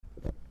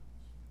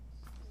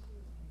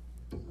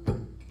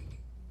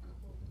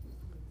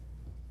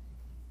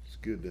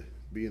good to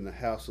be in the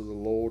house of the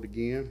Lord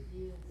again.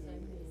 Yes,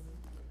 amen.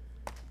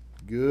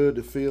 Good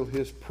to feel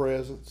His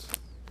presence.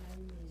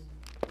 Amen.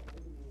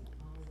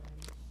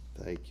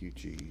 Thank you,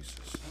 Jesus.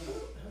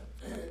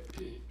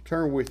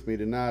 Turn with me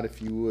tonight,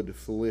 if you would, to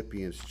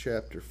Philippians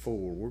chapter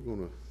 4. We're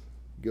going to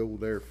go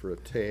there for a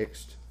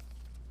text.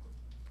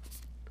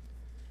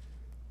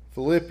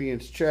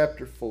 Philippians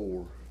chapter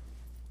 4.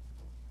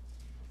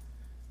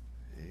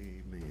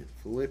 Amen.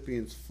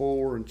 Philippians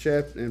 4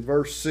 and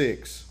verse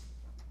 6.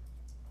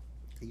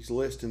 He's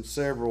listing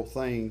several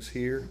things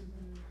here.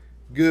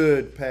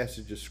 Good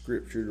passage of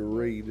scripture to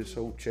read. This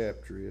whole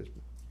chapter is.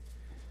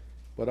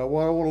 But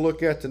what I want to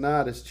look at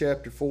tonight is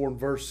chapter 4 and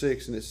verse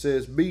 6. And it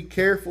says, "Be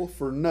careful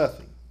for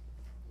nothing,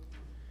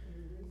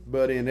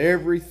 but in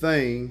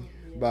everything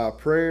by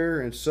prayer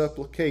and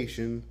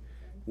supplication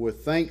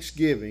with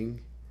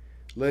thanksgiving,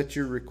 let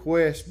your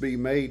requests be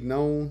made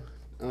known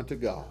unto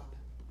God."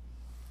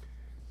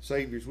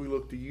 Saviors, we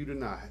look to you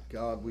tonight.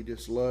 God, we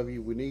just love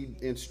you. We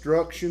need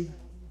instruction.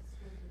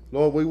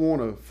 Lord, we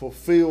want to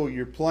fulfill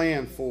your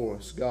plan for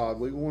us, God.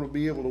 We want to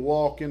be able to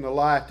walk in the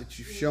light that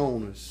you've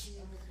shown us.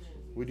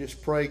 We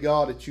just pray,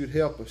 God, that you'd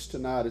help us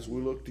tonight as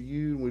we look to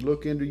you and we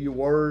look into your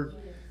word.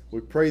 We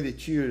pray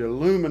that you'd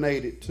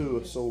illuminate it to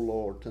us, oh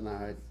Lord,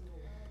 tonight.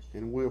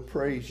 And we'll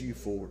praise you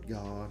for it,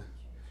 God.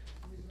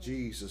 In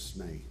Jesus'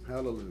 name.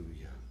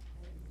 Hallelujah.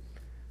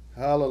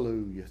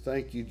 Hallelujah.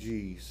 Thank you,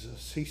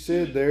 Jesus. He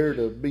said there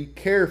to be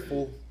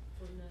careful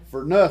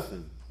for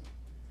nothing.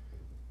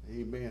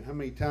 Amen. How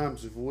many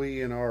times have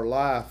we in our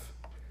life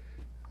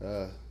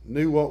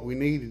knew what we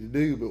needed to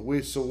do, but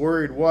we're so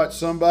worried what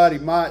somebody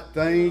might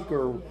think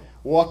or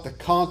what the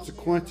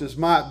consequences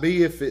might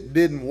be if it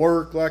didn't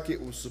work like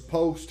it was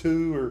supposed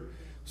to or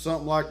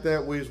something like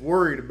that. We was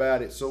worried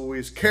about it, so we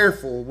was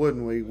careful,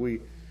 wouldn't we?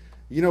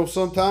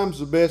 Sometimes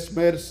the best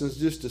medicine is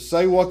just to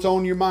say what's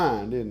on your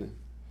mind, isn't it?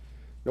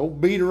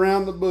 Don't beat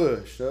around the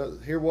bush.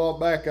 Here a while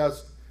back I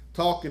was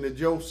talking to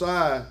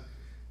Josiah,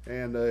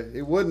 and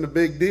it wasn't a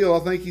big deal. I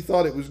think he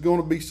thought it was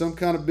going to be some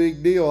kind of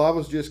big deal. I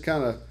was just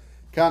kind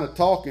of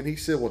talking. He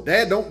said, "Well,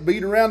 Dad, don't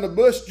beat around the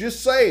bush.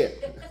 Just say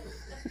it."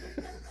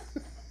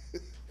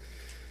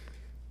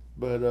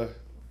 But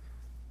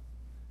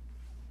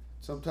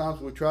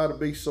sometimes we try to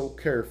be so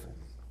careful.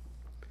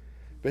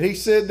 But he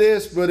said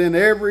this, "But in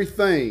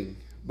everything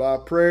by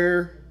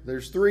prayer,"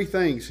 there's three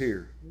things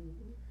here.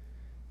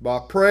 By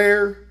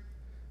prayer,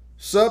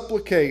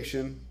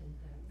 supplication,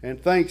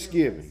 and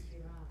thanksgiving.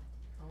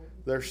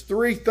 There's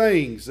three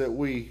things that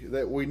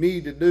we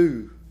need to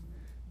do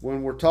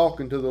when we're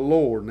talking to the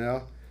Lord.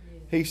 Now,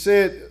 he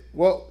said,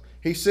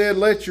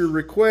 let your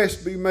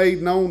request be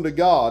made known to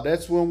God.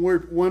 That's when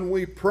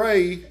we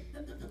pray.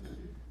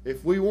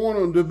 If we want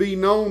them to be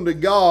known to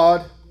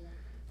God,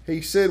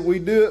 he said we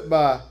do it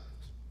by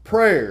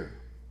prayer,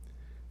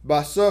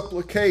 by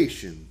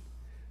supplication,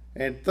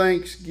 and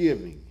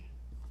thanksgiving.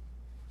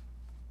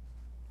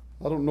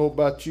 I don't know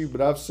about you, but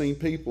I've seen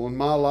people in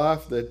my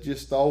life that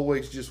just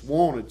always just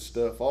wanted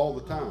stuff all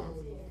the time.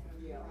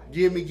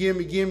 Gimme,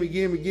 gimme, gimme,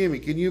 gimme, gimme.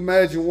 Can you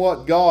imagine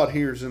what God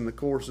hears in the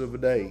course of a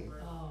day?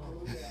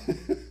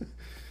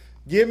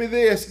 Give me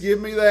this,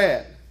 give me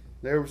that.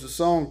 There was a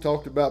song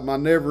talked about my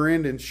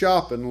never-ending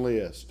shopping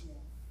list.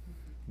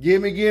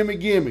 Gimme, gimme,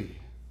 gimme.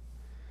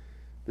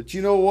 But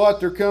you know what?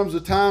 There comes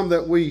a time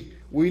that we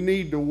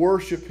need to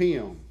worship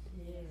Him.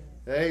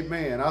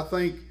 Amen. I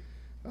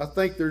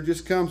think there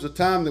just comes a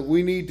time that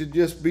we need to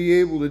just be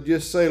able to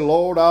just say,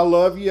 "Lord, I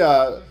love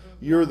you.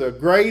 You're the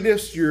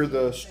greatest. You're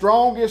the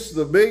strongest,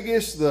 the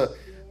biggest, the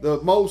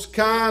most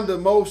kind, the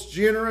most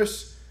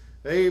generous."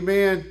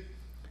 Amen.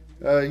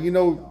 A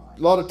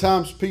lot of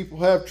times people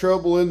have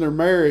trouble in their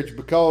marriage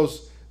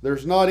because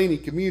there's not any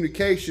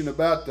communication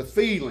about the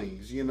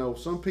feelings.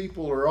 Some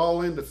people are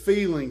all into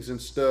feelings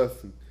and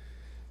stuff,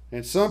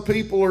 and some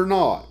people are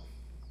not.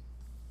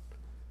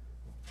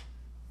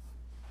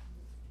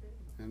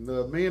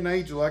 And me and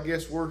Angel, I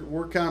guess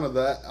we're kind of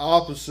the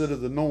opposite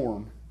of the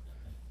norm.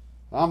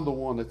 I'm the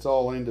one that's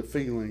all into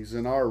feelings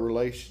in our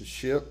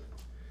relationship.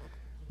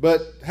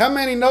 But how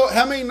many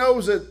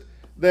knows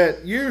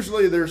that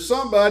usually there's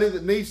somebody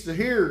that needs to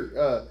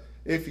hear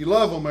if you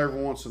love them every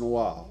once in a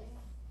while,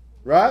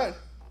 right?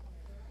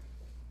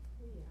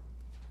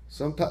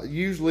 Sometimes,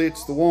 usually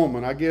it's the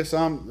woman. I guess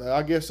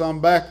I'm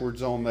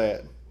backwards on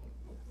that.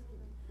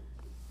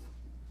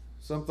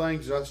 Some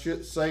things I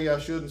shouldn't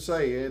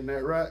say, isn't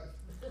that right?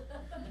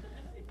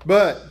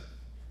 But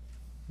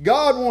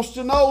God wants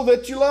to know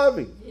that you love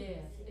Him. Yes,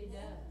 He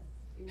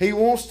does. He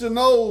wants to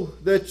know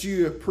that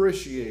you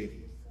appreciate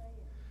Him.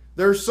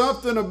 There's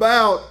something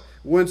about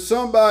when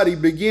somebody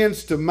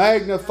begins to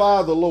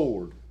magnify the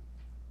Lord.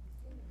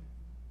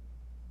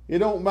 It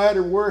don't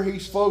matter where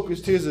He's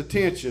focused His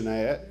attention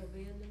at.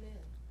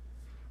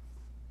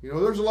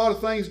 There's a lot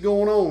of things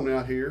going on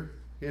out here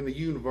in the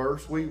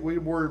universe. We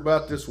worry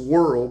about this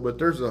world, but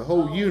there's a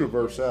whole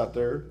universe out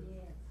there.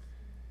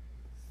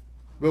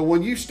 But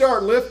when you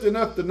start lifting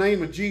up the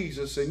name of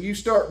Jesus and you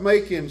start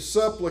making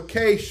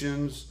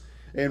supplications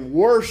and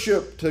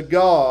worship to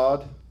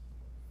God,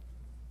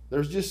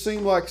 There's just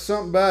seemed like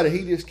something about it.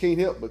 He just can't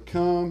help but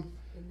come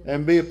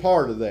and be a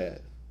part of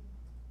that.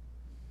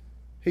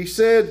 He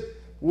said,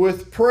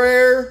 with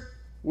prayer,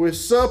 with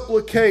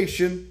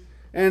supplication,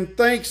 and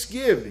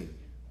thanksgiving.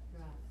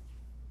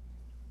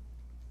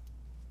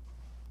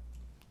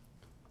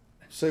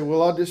 Say,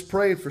 well, I just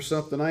prayed for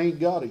something. I ain't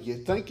got it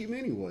yet. Thank Him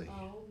anyway.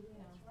 Oh,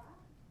 yeah.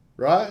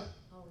 Right?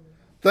 Oh, yeah.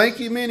 Thank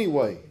Him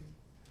anyway.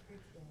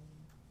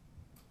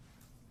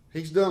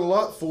 He's done a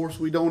lot for us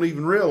we don't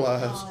even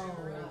realize. Oh,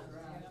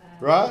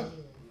 Right?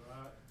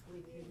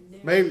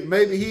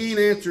 Maybe He ain't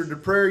answered the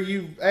prayer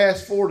you've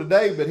asked for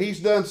today, but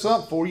He's done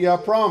something for you, I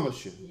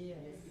promise you. yes.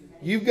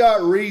 You've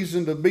got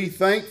reason to be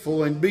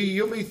thankful, and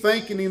you'll be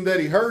thanking Him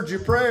that He heard your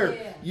prayer.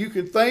 Yeah. You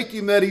can thank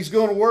Him that He's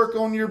going to work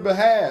on your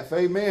behalf.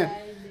 Amen.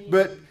 Amen.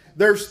 But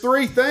there's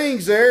three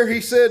things there. He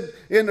said,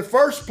 in the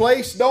first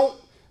place,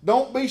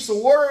 don't be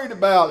so worried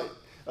about it.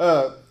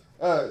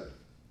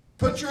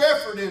 Put your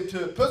effort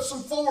into it. Put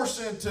some force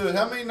into it.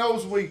 How many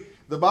knows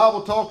the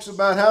Bible talks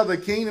about how the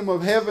kingdom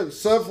of heaven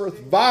suffereth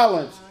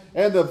violence,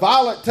 and the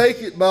violent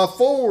take it by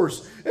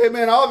force.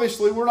 Amen.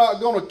 Obviously, we're not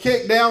going to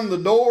kick down the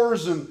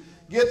doors and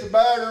get the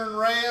battering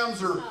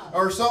rams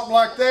or something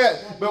like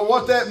that. But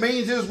what that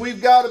means is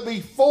we've got to be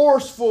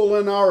forceful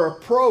in our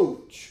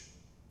approach.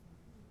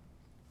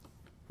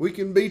 We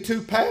can be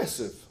too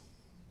passive.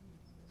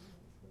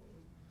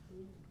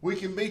 We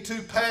can be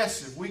too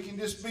passive. We can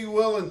just be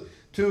willing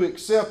to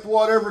accept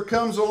whatever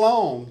comes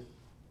along.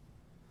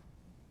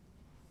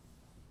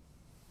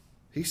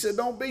 He said,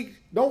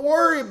 don't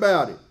worry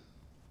about it.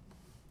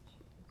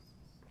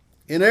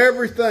 In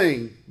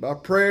everything, by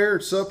prayer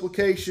and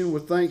supplication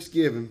with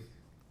thanksgiving,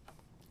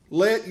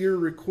 let your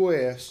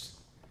requests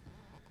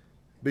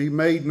be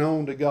made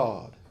known to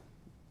God.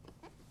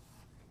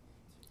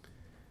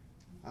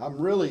 I'm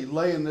really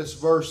laying this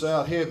verse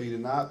out heavy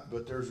tonight,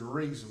 but there's a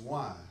reason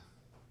why.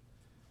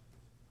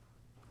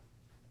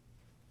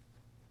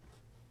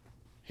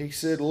 He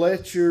said,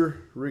 let your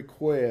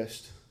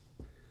request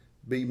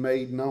be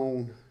made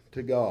known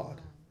to God.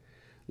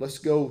 Let's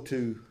go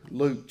to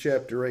Luke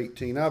chapter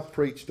 18. I've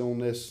preached on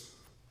this,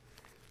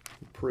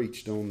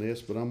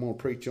 but I'm going to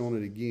preach on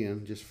it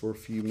again just for a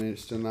few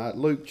minutes tonight.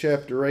 Luke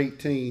chapter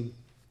 18.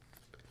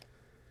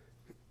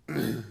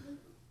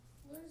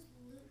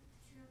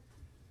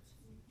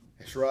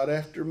 It's right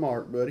after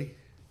Mark, buddy.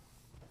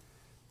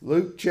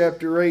 Luke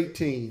chapter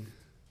 18.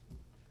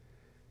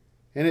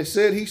 And it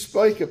said, He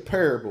spake a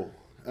parable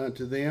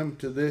unto them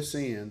to this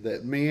end,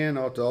 that men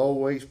ought to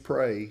always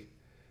pray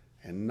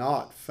and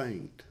not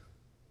faint.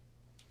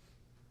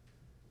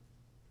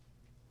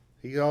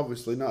 He's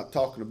obviously not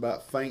talking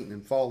about fainting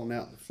and falling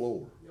out on the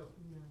floor.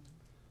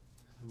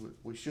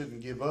 We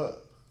shouldn't give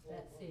up.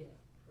 That's it.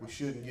 We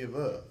shouldn't give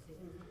up.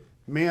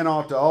 Men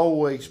ought to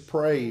always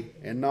pray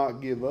and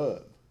not give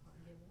up.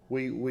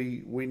 We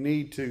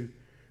need to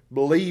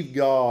believe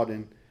God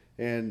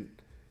and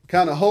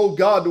kind of hold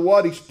God to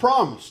what He's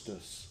promised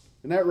us.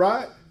 Isn't that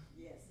right?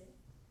 Yes.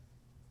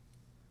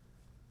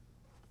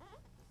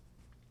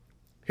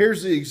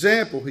 Here's the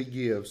example he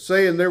gives,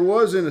 saying, there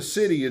was in a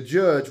city a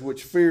judge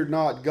which feared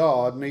not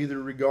God,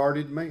 neither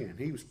regarded man.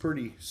 He was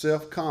pretty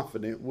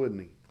self-confident,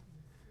 wasn't he?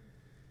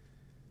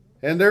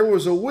 And there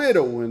was a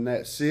widow in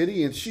that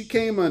city, and she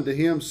came unto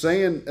him,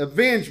 saying,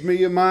 avenge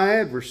me of my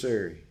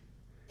adversary.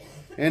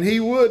 And he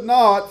would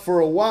not for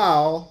a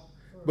while,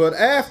 but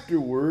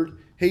afterward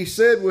he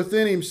said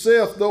within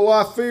himself, though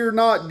I fear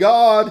not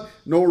God,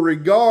 nor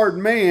regard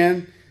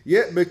man,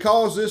 yet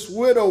because this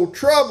widow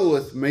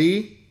troubleth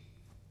me,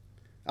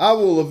 I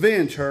will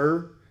avenge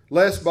her,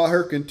 lest by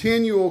her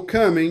continual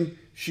coming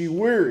she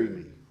weary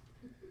me.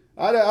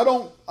 I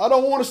don't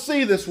want to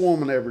see this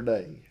woman every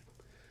day.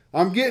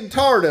 I'm getting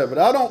tired of it.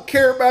 I don't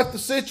care about the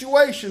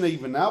situation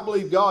even. I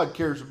believe God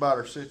cares about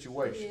our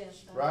situations,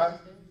 Yes, right?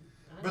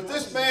 But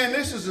this man,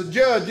 this is a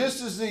judge. This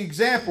is the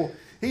example.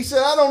 He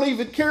said, I don't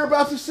even care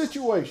about the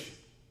situation.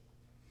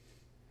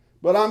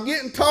 But I'm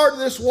getting tired of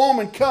this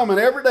woman coming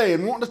every day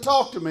and wanting to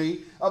talk to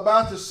me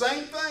about the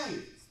same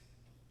thing.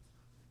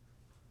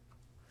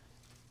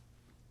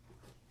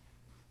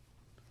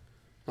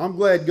 I'm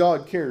glad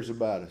God cares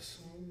about us.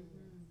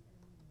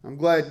 I'm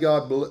glad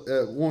God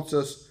wants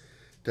us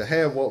to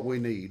have what we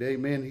need.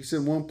 Amen. He said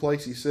in one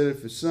place, he said,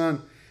 if his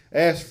son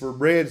asks for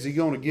bread, is he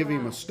going to give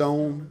him a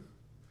stone?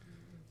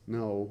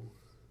 No.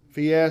 If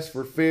he asks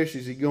for fish,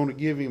 is he going to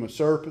give him a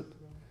serpent?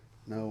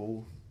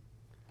 No.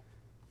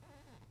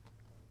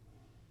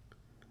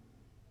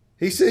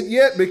 He said,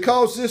 yet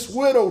because this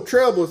widow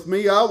troubleth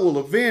me, I will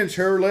avenge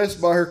her,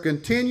 lest by her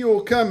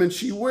continual coming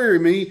she weary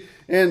me.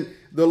 And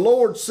the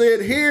Lord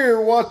said,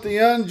 hear what the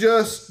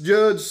unjust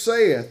judge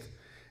saith.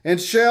 And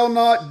shall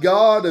not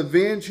God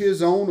avenge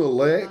his own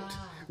elect,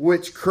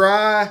 which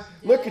cry,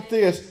 look at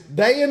this,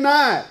 day and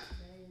night.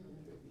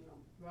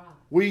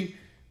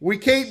 We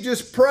can't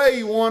just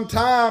pray one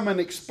time and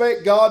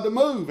expect God to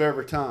move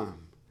every time.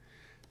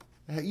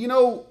 You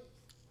know,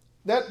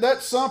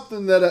 that's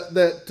something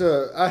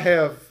that I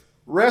have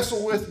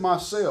wrestled with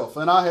myself.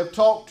 And I have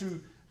talked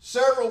to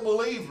several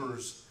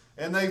believers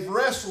And they've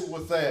wrestled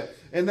with that.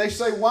 And they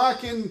say, why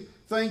can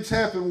things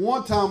happen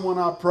one time when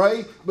I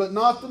pray, but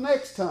not the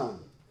next time?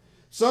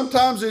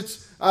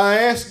 Sometimes I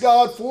ask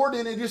God for it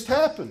and it just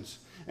happens.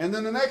 And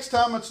then the next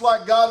time it's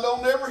like God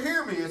don't ever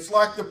hear me. It's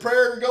like the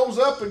prayer goes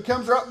up and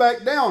comes right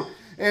back down.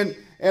 And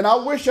I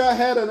wish I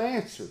had an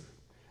answer.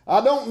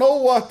 I don't know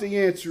what the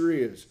answer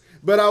is.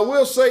 But I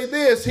will say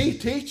this, He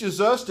teaches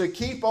us to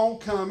keep on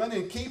coming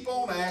and keep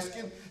on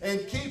asking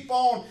and keep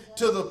on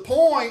to the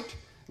point,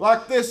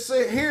 like this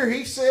here,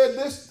 He said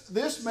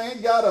this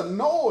man got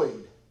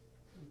annoyed.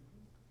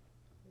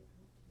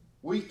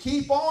 We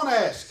keep on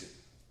asking.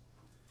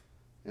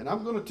 And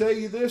I'm going to tell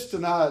you this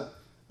tonight,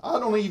 I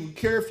don't even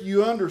care if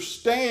you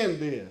understand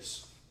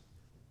this.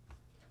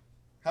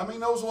 How many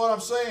knows what I'm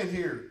saying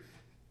here?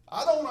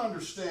 I don't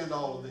understand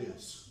all of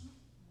this.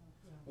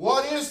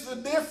 What is the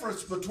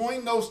difference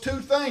between those two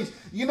things?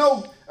 You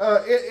know,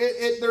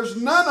 there's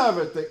none of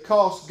it that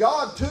costs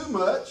God too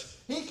much.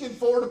 He can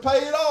afford to pay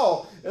it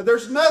all.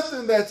 There's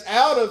nothing that's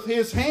out of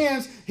His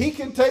hands. He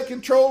can take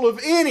control of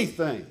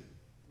anything.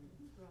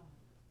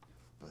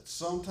 But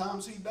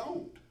sometimes He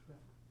don't.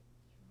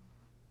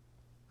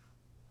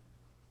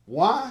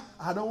 Why?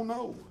 I don't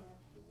know.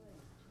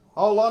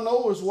 All I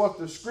know is what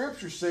the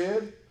Scripture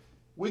said.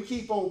 We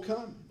keep on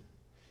coming.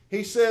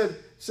 He said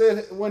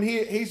when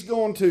he's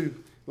going to,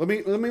 let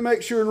me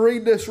make sure and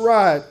read this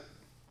right.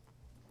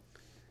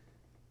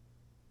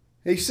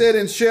 He said,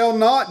 and shall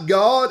not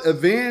God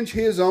avenge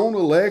His own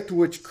elect,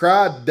 which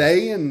cry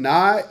day and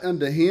night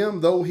unto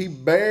Him, though He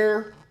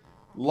bear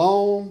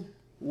long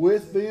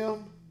with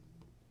them?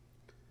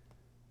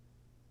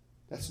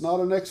 That's not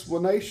an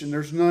explanation.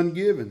 There's none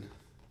given.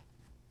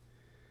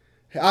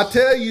 I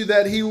tell you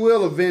that He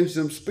will avenge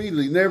them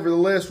speedily.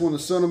 Nevertheless, when the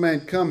Son of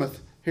Man cometh,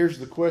 here's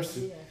the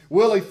question.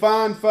 Will He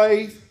find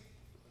faith?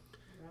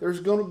 There's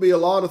going to be a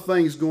lot of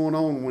things going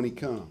on when He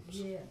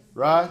comes.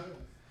 Right?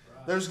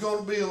 There's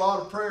going to be a lot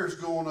of prayers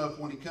going up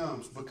when He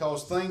comes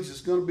because things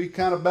is going to be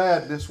kind of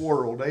bad in this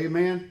world.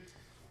 Amen?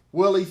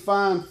 Will He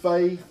find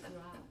faith?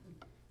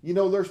 You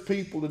know, there's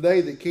people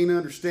today that can't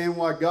understand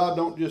why God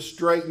don't just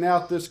straighten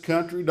out this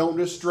country, don't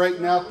just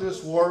straighten out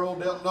this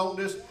world, don't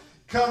just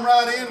come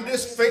right in and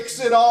just fix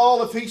it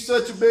all. If He's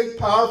such a big,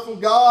 powerful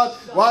God,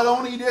 why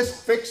don't He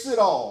just fix it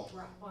all?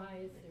 Why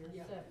is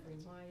there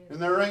suffering? Why is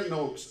And there ain't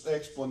no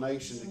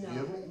explanation to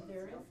give.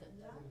 there isn't.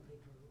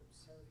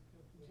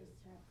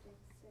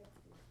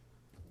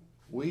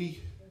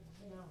 We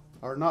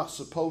are not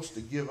supposed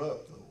to give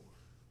up, though.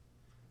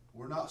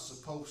 We're not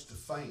supposed to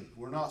faint.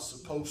 We're not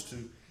supposed to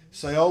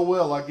say, oh,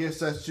 well, I guess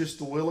that's just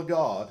the will of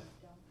God.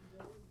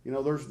 You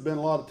know, there's been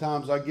a lot of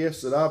times, I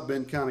guess, that I've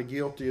been kind of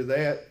guilty of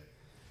that.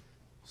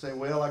 Saying,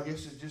 well, I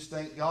guess it just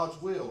ain't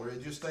God's will, or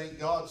it just ain't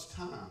God's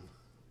time.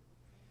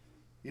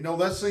 You know,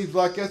 that seems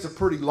like that's a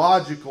pretty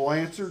logical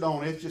answer,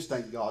 don't it? It just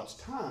ain't God's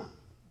time.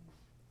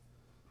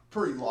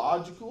 Pretty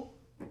logical.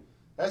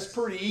 That's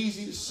pretty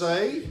easy to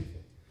say.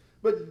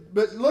 But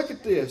look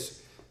at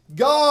this.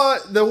 God,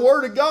 the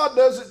Word of God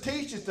doesn't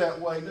teach it that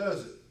way,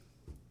 does it?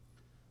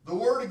 The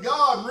Word of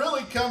God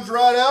really comes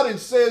right out and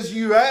says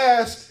you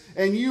ask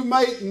and you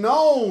make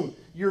known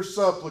your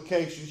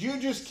supplications. You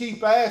just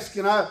keep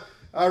asking. I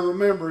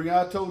remember,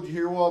 I told you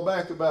here a while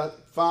back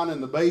about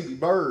finding the baby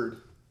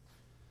bird,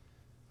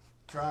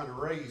 trying to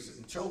raise it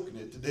and choking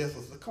it to death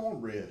with the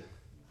cornbread.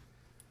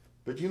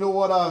 But you know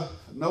what I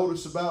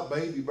notice about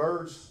baby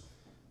birds?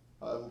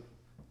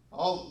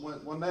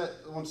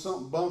 When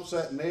something bumps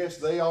that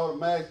nest, they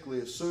automatically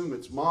assume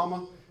it's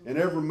mama, and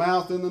every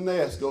mouth in the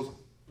nest goes.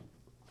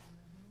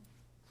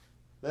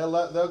 They'll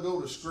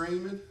go to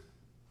screaming.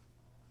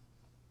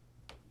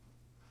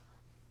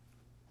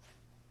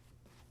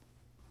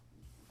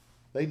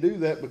 They do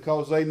that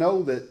because they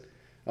know that,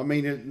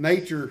 in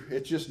nature,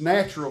 it's just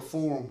natural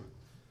for them.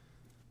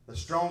 The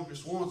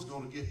strongest one's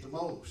going to get the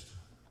most.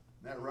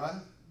 Isn't that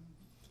right?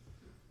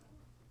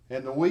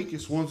 And the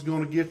weakest one's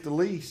going to get the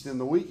least, and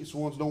the weakest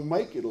ones don't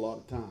make it a lot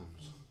of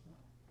times.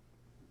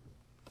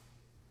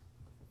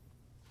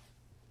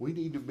 We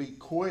need to be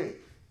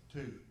quick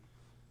to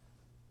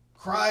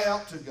cry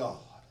out to God.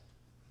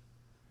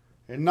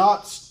 And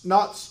not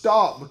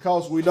stop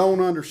because we don't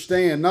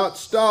understand. Not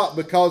stop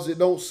because it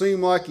don't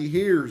seem like He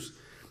hears.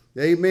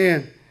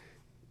 Amen.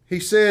 He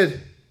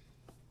said,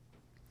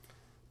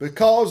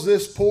 because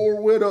this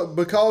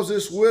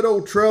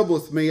widow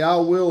troubleth me, I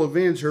will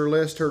avenge her,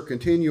 lest her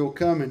continual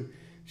coming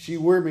she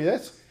wear me.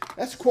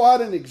 That's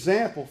quite an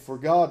example for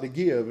God to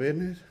give,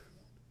 isn't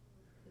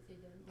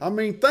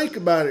it? Think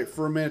about it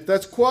for a minute.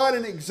 That's quite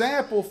an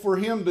example for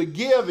Him to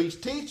give. He's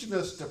teaching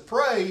us to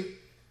pray,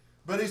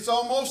 but it's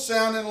almost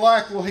sounding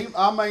like, well,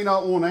 I may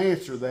not want to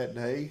answer that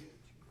day.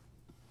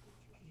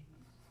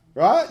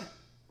 Right?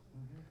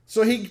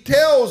 So He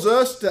tells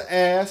us to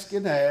ask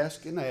and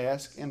ask and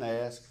ask and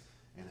ask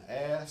and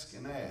ask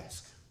and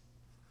ask.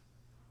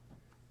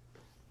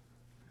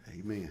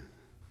 Amen.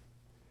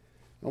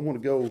 I want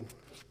to go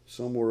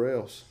somewhere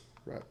else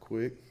right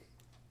quick.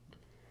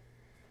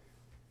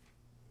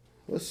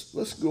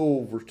 Let's go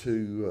over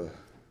to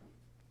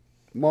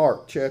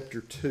Mark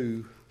chapter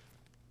 2.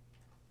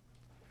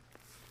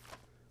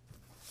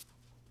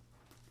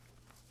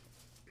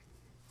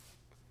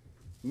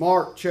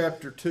 Mark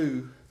chapter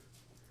 2,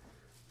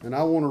 and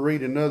I want to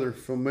read another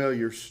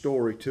familiar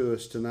story to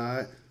us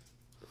tonight.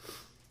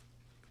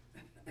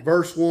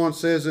 Verse 1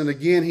 says, "And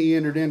again he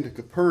entered into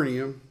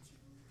Capernaum,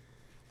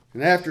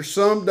 and after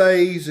some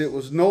days it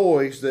was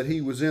noised that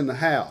he was in the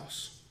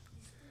house.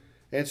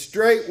 And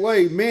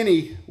straightway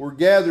many were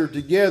gathered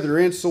together,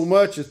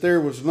 insomuch that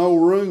there was no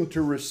room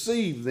to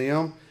receive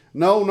them,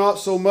 no, not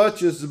so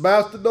much as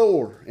about the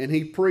door. And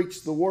he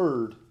preached the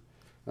word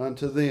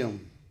unto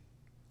them.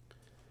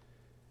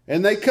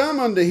 And they come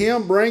unto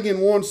him, bringing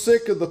one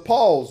sick of the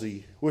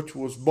palsy, which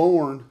was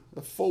born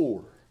of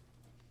 4.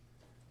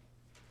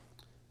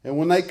 And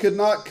when they could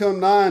not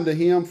come nigh unto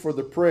him for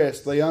the press,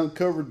 they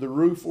uncovered the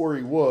roof where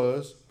he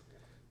was.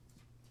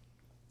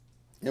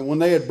 And when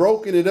they had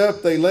broken it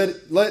up, they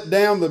let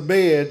down the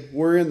bed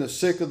wherein the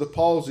sick of the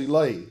palsy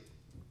lay.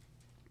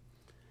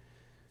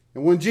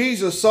 And when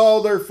Jesus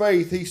saw their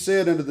faith, he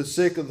said unto the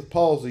sick of the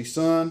palsy,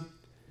 Son,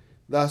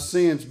 thy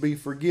sins be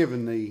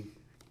forgiven thee.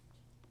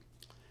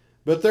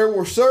 But there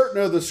were certain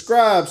of the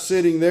scribes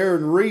sitting there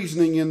and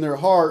reasoning in their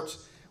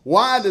hearts,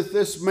 Why doth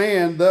this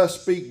man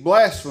thus speak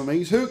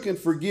blasphemies? Who can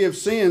forgive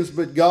sins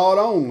but God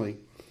only?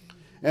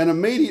 And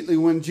immediately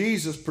when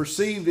Jesus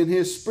perceived in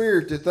his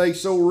spirit that they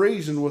so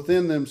reasoned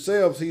within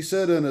themselves, he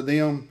said unto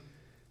them,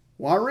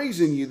 Why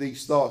reason you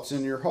these thoughts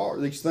in your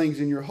heart, these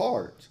things in your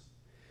hearts?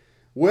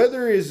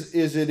 Whether is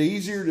it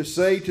easier to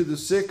say to the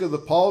sick of the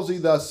palsy,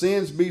 Thy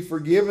sins be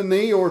forgiven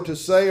thee, or to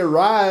say,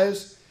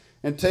 Arise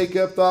and take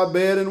up thy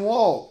bed and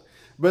walk?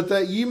 But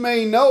that ye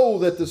may know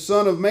that the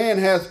Son of Man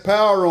hath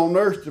power on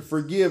earth to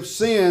forgive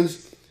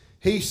sins,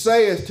 he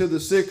saith to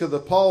the sick of the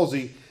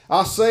palsy,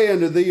 I say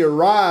unto thee,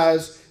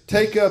 Arise,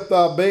 take up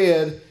thy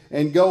bed,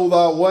 and go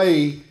thy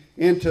way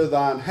into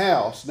thine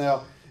house.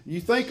 Now,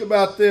 you think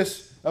about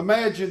this.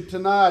 Imagine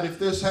tonight if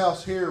this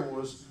house here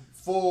was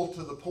full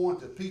to the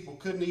point that people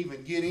couldn't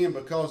even get in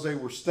because they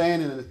were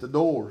standing at the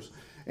doors.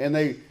 And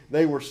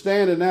they were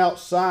standing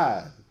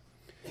outside.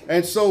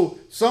 And so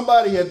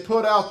somebody had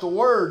put out the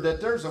word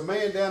that there's a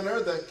man down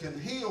there that can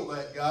heal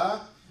that guy.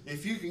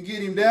 If you can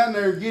get him down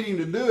there and get him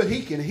to do it,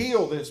 he can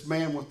heal this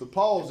man with the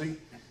palsy.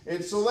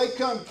 And so they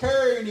come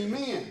carrying him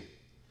in.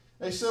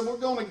 They said, we're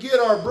going to get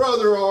our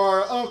brother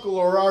or our uncle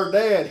or our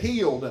dad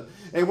healed.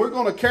 And we're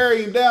going to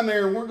carry him down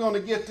there and we're going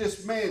to get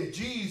this man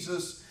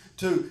Jesus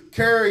to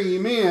carry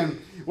him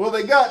in. Well,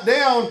 they got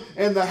down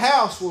and the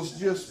house was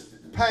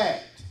just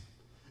packed.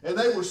 And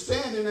they were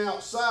standing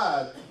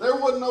outside. There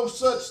wasn't no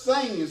such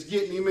thing as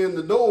getting him in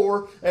the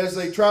door as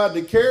they tried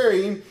to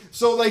carry him.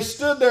 So they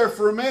stood there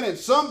for a minute.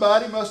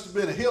 Somebody must have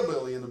been a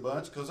hillbilly in the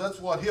bunch, because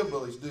that's what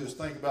hillbillies do, is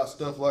think about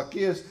stuff like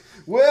this.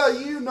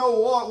 Well, you know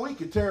what? We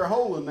could tear a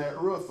hole in that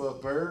roof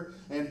up there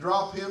and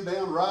drop him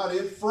down right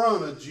in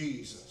front of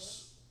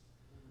Jesus.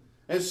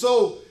 And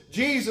so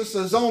Jesus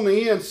is on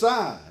the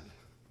inside.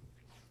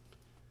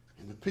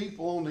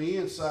 People on the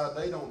inside,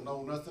 they don't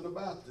know nothing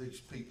about these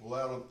people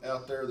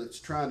out there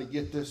that's trying to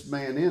get this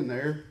man in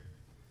there.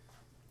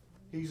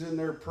 He's in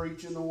there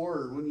preaching the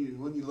word. When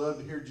you love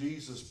to hear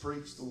Jesus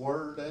preach the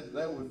word,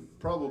 that would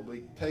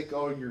probably take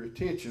all your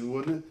attention,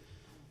 wouldn't it?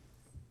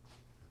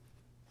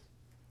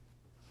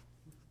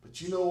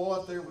 But you know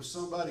what? There was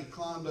somebody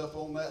climbed up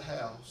on that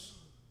house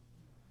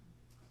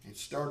and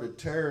started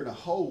tearing a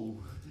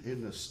hole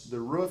in the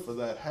roof of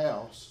that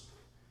house.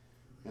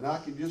 And I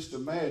can just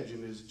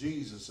imagine as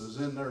Jesus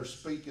is in there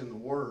speaking the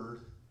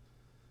word,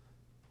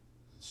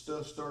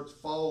 stuff starts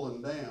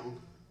falling down.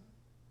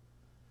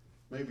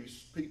 Maybe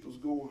people's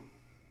going,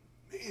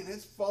 man,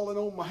 it's falling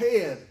on my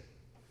head.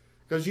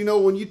 Because, you know,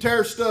 when you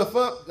tear stuff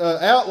up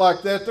out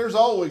like that, there's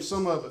always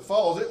some of it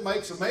falls. It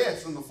makes a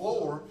mess on the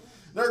floor.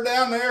 They're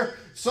down there.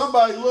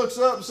 Somebody looks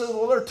up and says,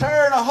 well, they're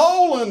tearing a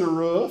hole in the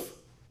roof.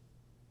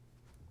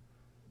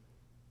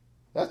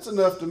 That's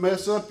enough to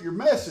mess up your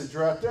message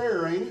right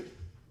there, ain't it?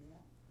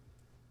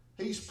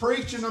 He's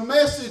preaching a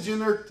message,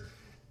 and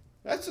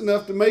that's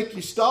enough to make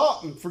you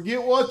stop and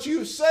forget what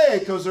you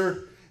said.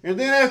 And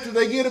then after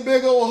they get a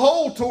big old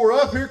hole tore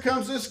up, here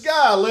comes this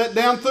guy let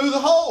down through the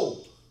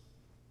hole.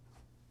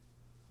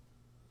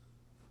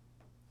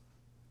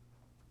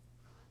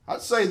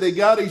 I'd say they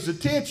got his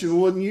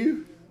attention, wouldn't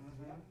you?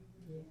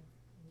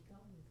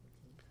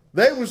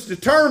 They was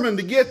determined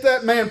to get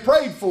that man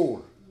prayed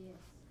for.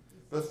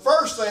 But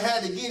first they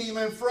had to get him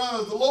in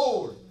front of the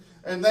Lord.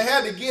 And they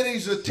had to get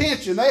his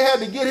attention. They had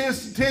to get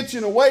his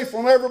attention away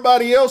from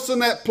everybody else in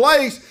that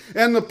place.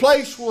 And the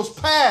place was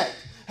packed.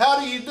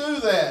 How do you do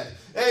that?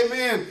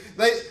 Amen.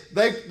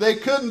 They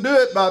couldn't do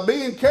it by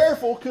being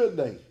careful, could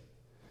they?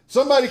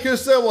 Somebody could have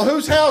said, well,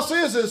 whose house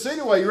is this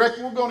anyway? You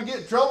reckon we're going to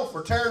get in trouble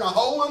for tearing a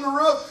hole in the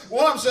roof?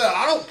 One of them said,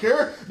 I don't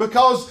care,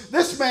 because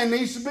this man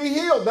needs to be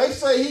healed. They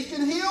say he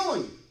can heal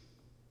him.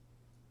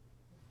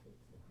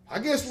 I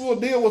guess we'll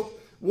deal with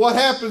what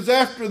happens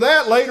after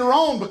that later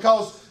on,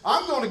 because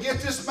I'm going to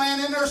get this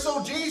man in there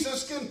so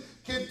Jesus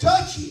can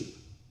touch him.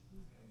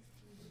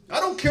 I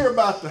don't care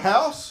about the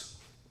house.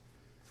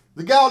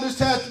 The guy will just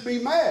have to be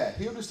mad.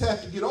 He'll just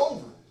have to get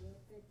over it.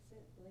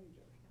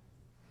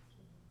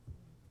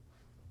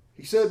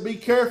 He said, be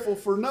careful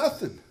for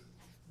nothing.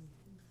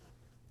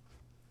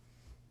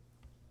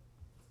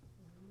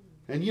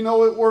 And you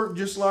know, it worked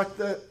just like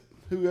that.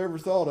 Whoever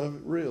thought of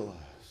it realized.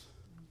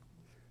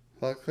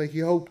 Like he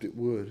hoped it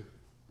would.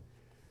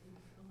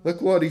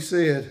 Look what he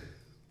said.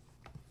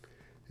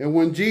 And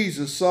when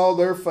Jesus saw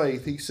their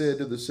faith, he said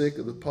to the sick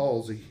of the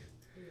palsy,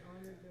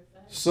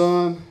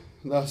 Son,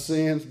 thy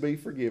sins be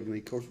forgiven thee.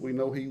 Of course, we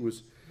know he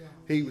was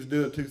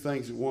doing two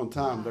things at one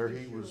time there.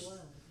 He was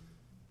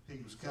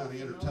kind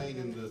of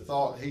entertaining the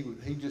thought.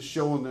 He just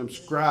showing them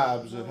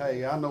scribes that,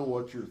 hey, I know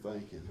what you're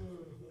thinking.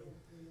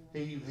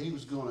 He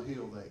was going to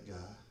heal that guy.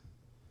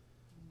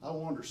 I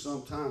wonder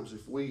sometimes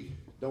if we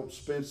don't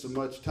spend so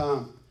much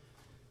time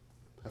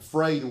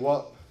afraid of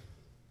what.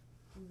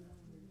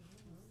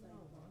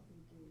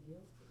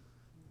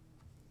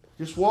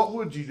 Just what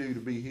would you do to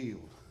be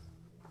healed?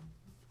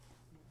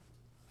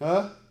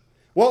 Huh?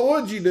 What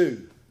would you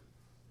do?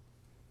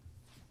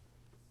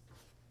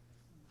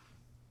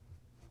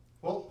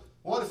 Well,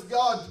 what if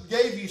God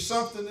gave you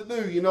something to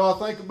do? You know, I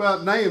think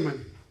about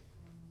Naaman.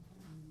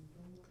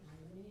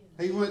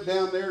 He went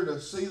down there to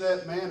see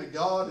that man of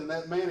God, and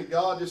that man of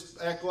God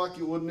just act like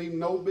it wasn't even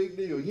no big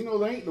deal. You know,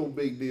 there ain't no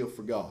big deal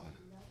for God.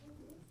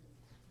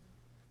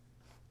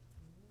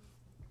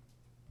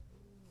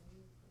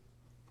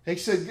 He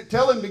said,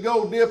 tell him to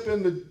go dip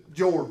in the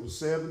Jordan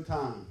 7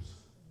 times.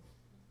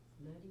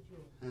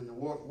 And the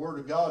word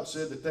of God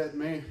said that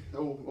man,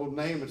 old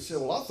Naaman, said,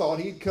 well, I thought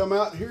he'd come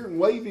out here and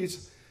wave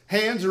his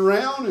hands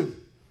around and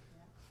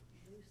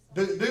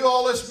do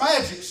all this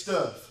magic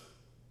stuff.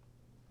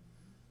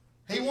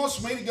 He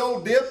wants me to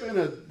go dip in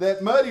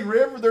that muddy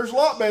river. There's a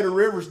lot better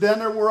rivers down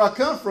there where I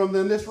come from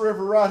than this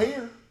river right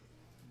here.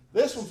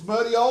 This one's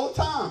muddy all the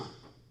time.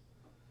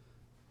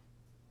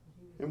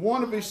 And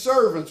one of his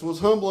servants was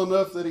humble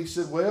enough that he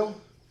said, well,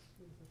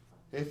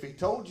 if he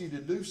told you to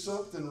do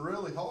something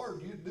really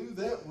hard, you'd do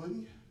that, wouldn't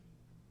you?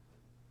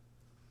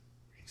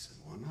 He said,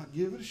 why not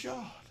give it a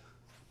shot?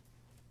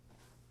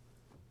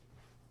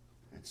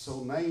 And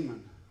so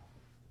Naaman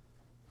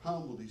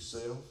humbled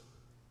himself,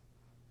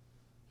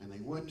 and they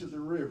went to the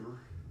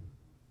river,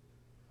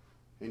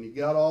 and he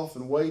got off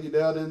and waded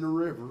out in the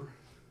river.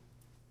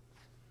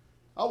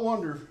 I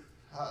wonder,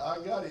 I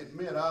got to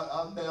admit,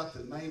 I doubt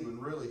that Naaman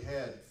really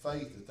had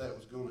faith that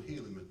was going to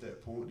heal him at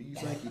that point. Do you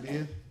think he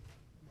did?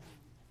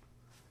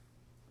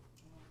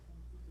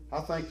 I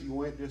think he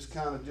went well,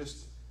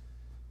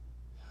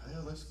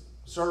 this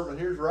servant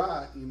here's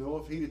right. You know,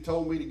 if he'd have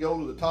told me to go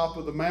to the top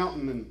of the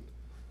mountain and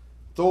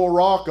throw a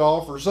rock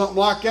off or something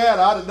like that,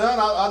 I'd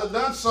have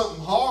done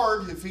something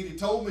hard. If he'd have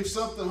told me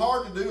something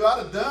hard to do, I'd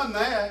have done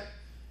that.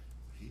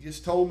 He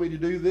just told me to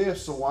do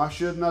this, so why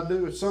shouldn't I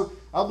do it?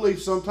 I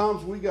believe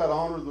sometimes we got to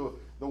honor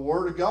the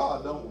Word of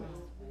God, don't we?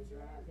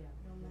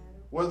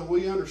 Whether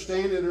we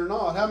understand it or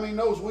not. How many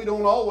knows we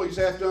don't always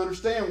have to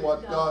understand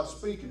what God's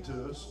speaking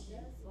to us?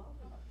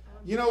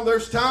 You know,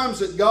 there's times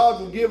that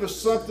God will give us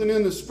something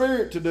in the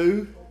Spirit to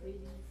do.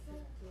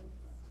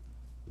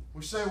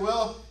 We say,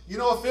 well, you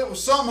know, if it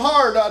was something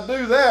hard, I'd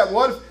do that.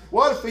 What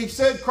if he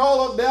said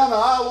crawl up down the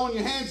aisle on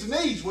your hands and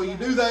knees? Will you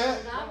do that?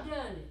 And I've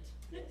done it.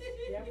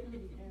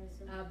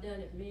 I've done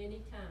it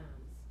many times.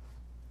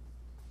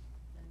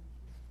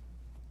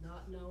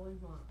 Not knowing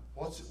why.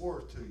 What's it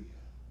worth to you?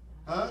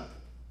 Huh?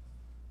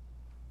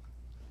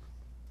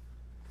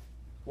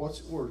 What's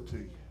it worth to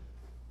you?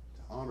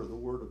 To honor the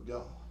Word of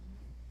God.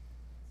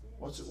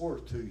 What's it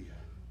worth to you?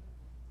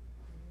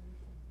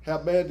 How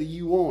bad do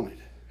you want it?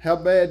 How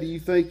bad do you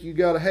think you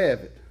got to have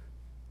it?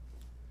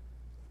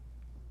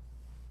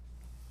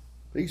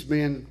 These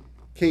men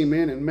came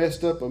in and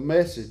messed up a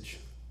message.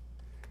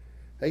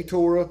 They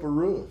tore up a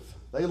roof.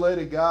 They let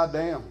a guy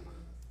down.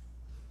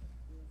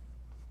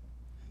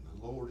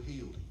 And the Lord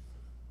healed him.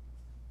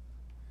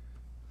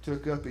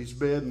 Took up his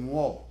bed and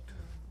walked.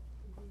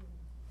 I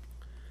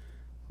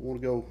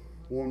want to go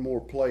one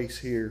more place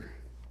here.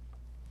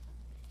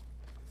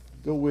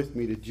 Go with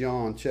me to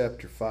John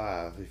chapter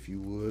 5, if you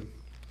would.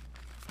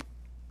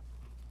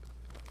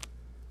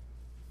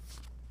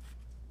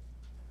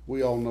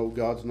 We all know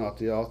God's not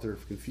the author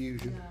of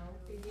confusion. No,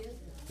 he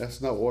isn't.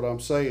 That's not what I'm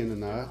saying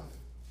tonight.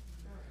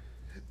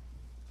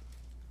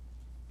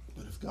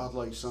 But if God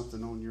lays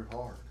something on your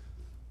heart,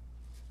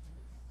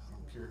 I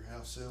don't care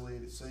how silly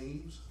it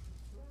seems.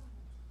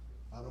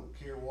 I don't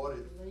care what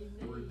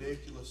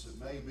ridiculous it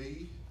may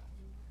be.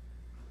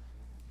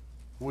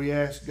 We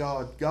ask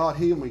God, God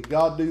heal me,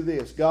 God do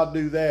this, God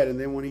do that, and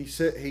then when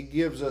He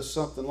gives us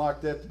something like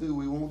that to do,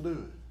 we won't do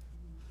it.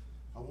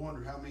 I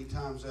wonder how many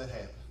times that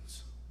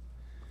happens.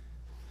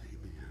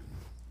 Amen.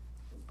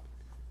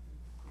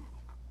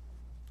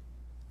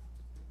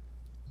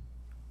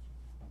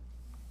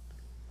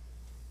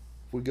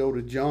 We go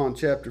to John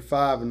chapter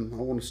 5, and I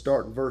want to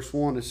start in verse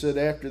 1. It said,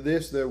 after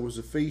this there was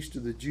a feast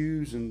of the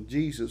Jews, and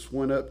Jesus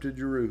went up to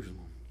Jerusalem.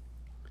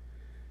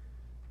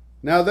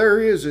 Now there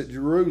is at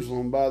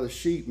Jerusalem by the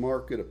sheep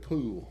market a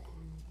pool,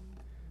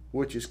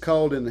 which is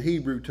called in the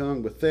Hebrew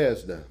tongue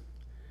Bethesda,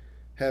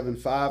 having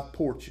 5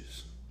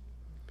 porches.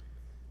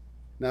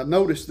 Now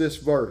notice this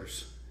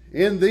verse.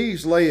 In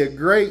these lay a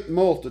great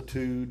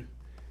multitude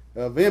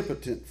of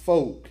impotent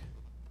folk,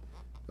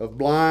 of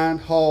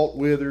blind, halt,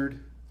 withered,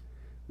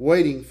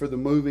 waiting for the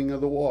moving of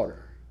the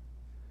water.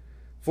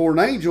 For an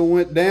angel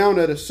went down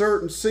at a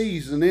certain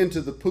season into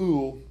the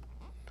pool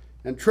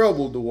and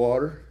troubled the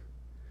water.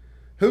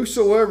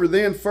 Whosoever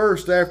then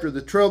first after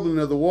the troubling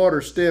of the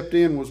water stepped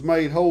in was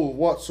made whole of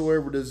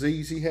whatsoever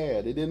disease he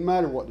had. It didn't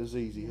matter what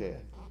disease he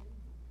had.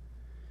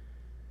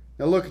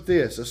 Now look at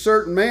this. A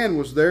certain man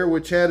was there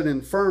which had an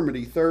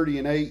infirmity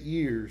 38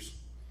 years.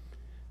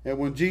 And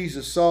when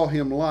Jesus saw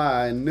him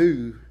lie and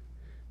knew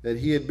that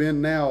he had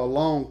been now a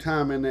long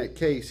time in that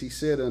case, he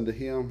said unto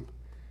him,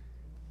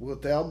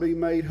 Wilt thou be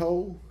made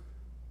whole?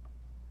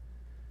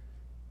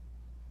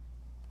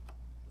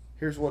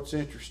 Here's what's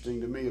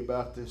interesting to me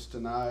about this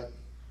tonight.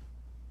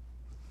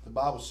 The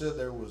Bible said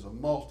there was a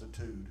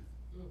multitude.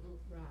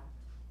 Right.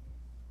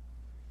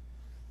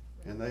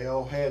 And they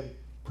all had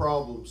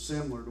problems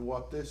similar to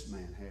what this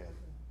man had.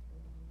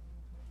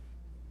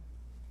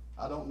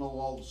 I don't know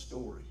all the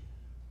story.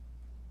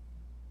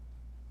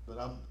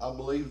 But I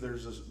believe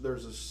there's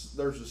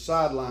a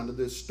sideline to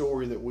this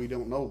story that we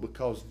don't know,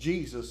 because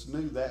Jesus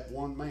knew that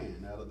one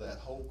man out of that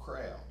whole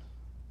crowd,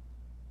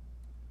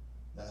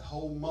 that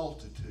whole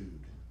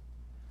multitude.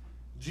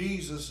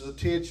 Jesus'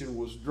 attention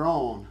was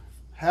drawn,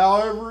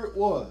 however it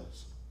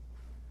was,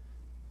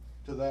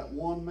 to that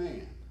one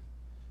man.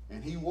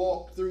 And he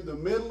walked through the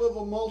middle of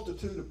a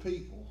multitude of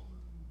people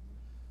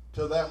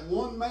to that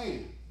one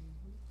man.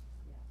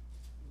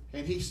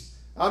 And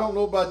I don't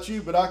know about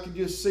you, but I can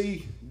just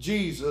see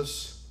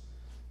Jesus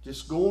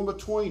just going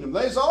between them.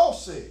 They was all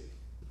sick.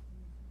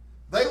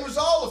 They was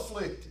all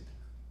afflicted.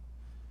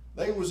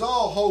 They was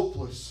all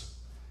hopeless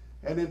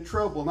and in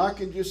trouble. And I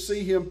can just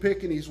see him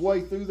picking his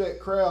way through that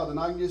crowd, and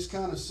I can just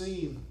kind of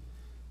see him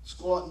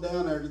squatting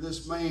down there to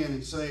this man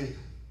and saying,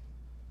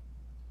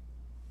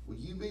 Will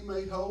you be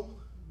made whole?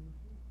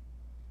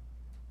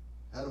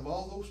 Out of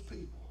all those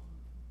people.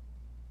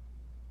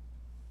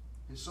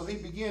 And so he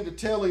began to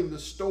tell him the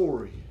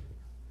story.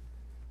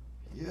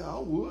 Yeah, I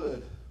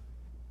would.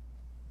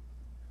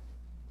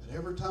 But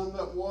every time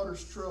that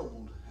water's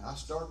troubled, I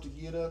start to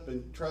get up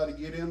and try to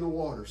get in the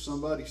water.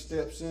 Somebody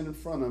steps in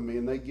front of me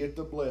and they get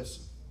the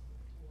blessing.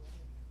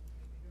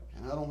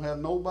 And I don't have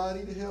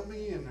nobody to help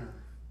me in there.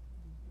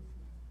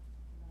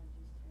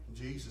 And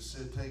Jesus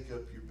said, Take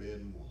up your bed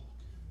and walk.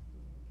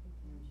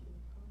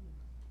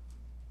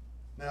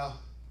 Now,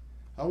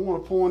 I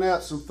want to point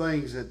out some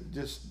things that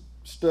just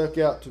stuck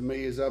out to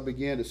me as I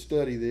began to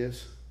study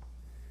this.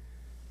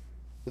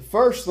 The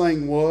first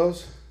thing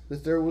was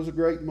that there was a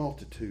great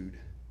multitude.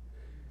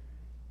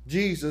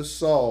 Jesus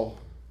saw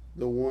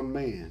the one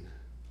man.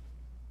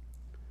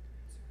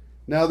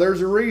 Now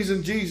there's a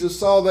reason Jesus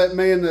saw that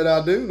man that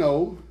I do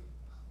know.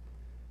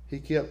 He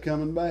kept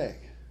coming back.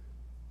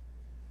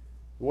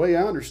 The way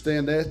I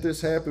understand that,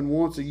 this happened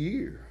once a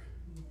year.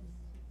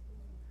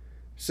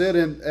 Said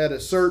at a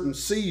certain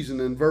season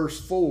in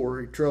verse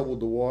 4, he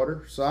troubled the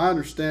water. So I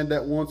understand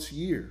that once a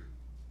year.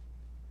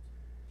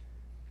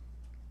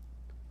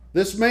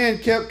 This man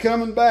kept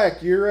coming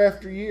back year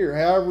after year.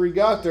 However he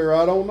got there,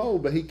 I don't know.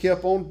 But he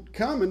kept on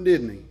coming,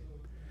 didn't he?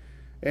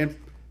 And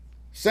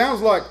sounds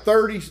like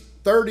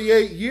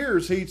 38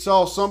 years he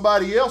saw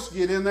somebody else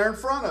get in there in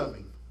front of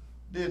him.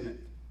 Didn't it?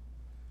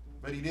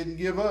 But he didn't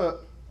give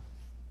up.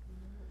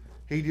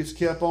 He just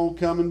kept on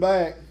coming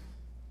back.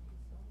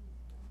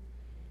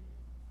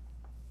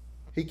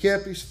 He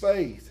kept his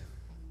faith.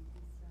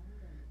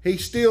 He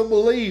still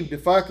believed,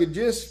 if I could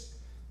just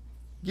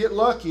get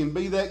lucky and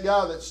be that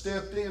guy that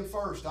stepped in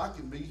first, I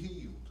can be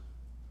healed.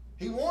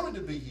 He wanted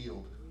to be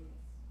healed.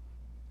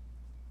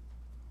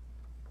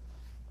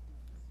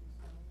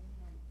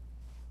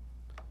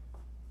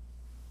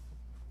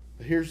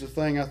 But here's the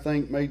thing I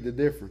think made the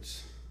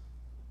difference.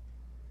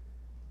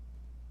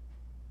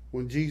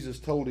 When Jesus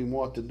told him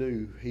what to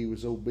do, he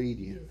was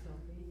obedient.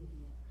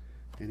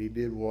 And he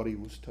did what he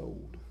was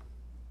told.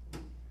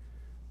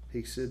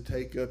 He said,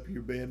 Take up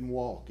your bed and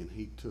walk. And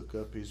he took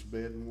up his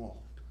bed and walked.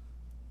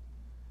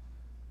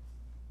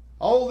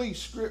 All these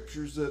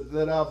scriptures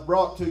that I've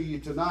brought to you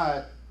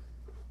tonight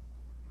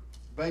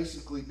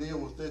basically deal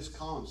with this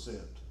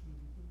concept.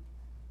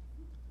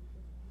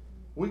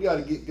 We got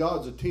to get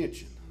God's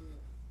attention.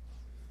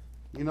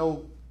 You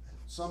know,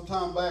 some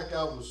time back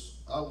I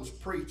was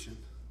preaching.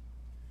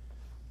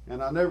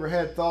 And I never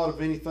had thought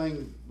of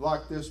anything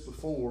like this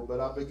before, but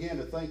I began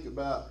to think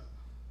about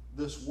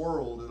this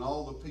world and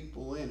all the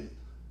people in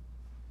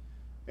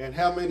it. And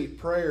how many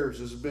prayers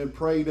has been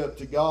prayed up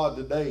to God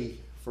today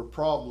for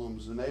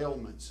problems and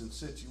ailments and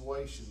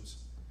situations.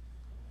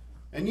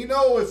 And you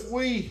know, if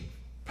we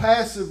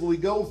passively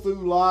go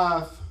through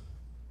life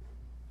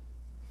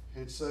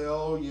and say,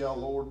 Oh yeah,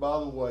 Lord, by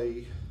the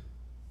way,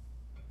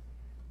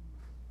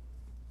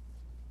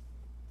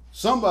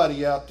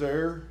 somebody out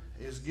there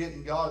is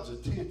getting God's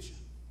attention.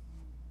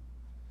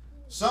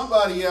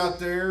 Somebody out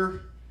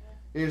there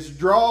is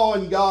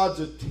drawing God's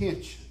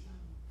attention.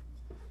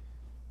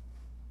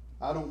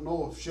 I don't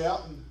know if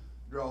shouting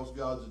draws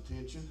God's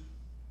attention.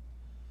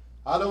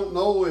 I don't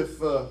know if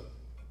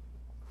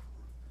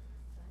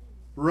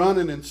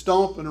running and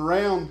stomping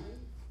around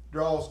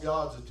draws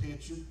God's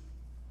attention.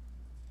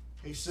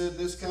 He said,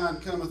 this kind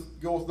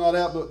goeth not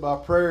out but by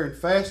prayer and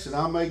fasting.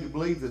 I'm made to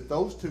believe that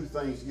those two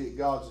things get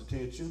God's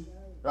attention.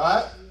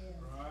 Right?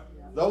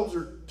 Those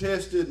are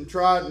tested and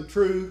tried and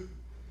true.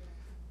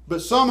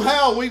 But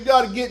somehow we've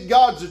got to get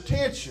God's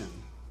attention.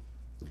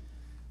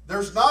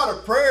 There's not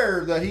a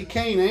prayer that He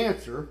can't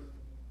answer.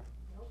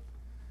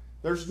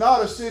 There's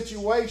not a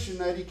situation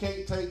that He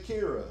can't take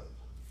care of.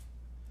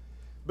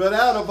 But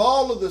out of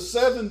all of the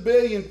 7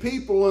 billion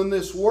people in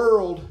this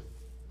world,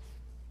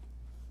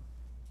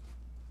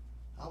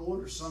 I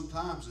wonder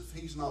sometimes if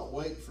He's not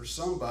waiting for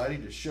somebody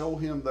to show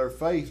Him their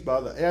faith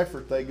by the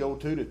effort they go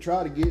to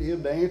try to get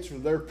Him to answer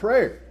their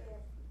prayer.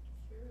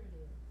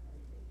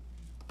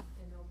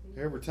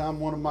 Every time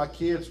one of my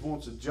kids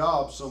wants a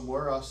job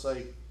somewhere, I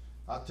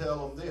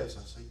tell them this.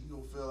 I say, you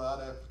go fill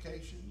out an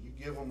application. You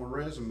give them a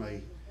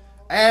resume.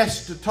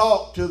 Ask to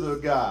talk to the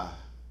guy.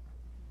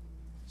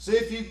 See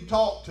if you can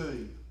talk to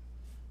him.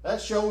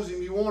 That shows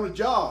him you want a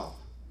job.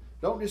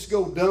 Don't just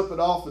go dump it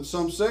off in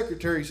some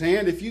secretary's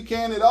hand. If you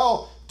can at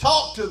all,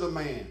 talk to the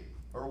man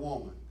or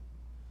woman.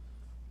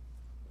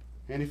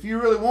 And if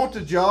you really want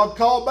the job,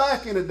 call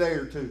back in a day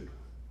or two.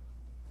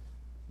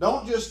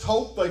 Don't just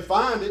hope they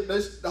find it.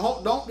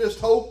 Don't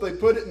just hope they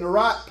put it in the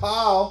right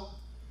pile.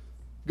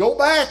 Go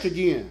back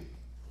again.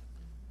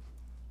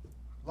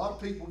 A lot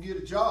of people get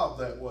a job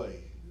that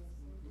way.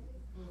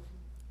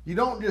 You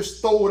don't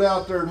just throw it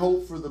out there and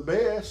hope for the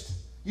best.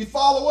 You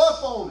follow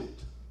up on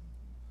it.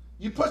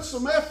 You put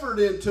some effort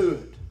into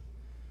it.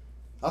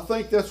 I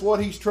think that's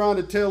what he's trying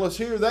to tell us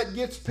here. That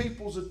gets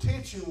people's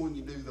attention when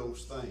you do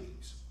those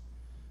things.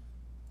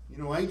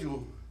 You know,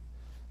 Angel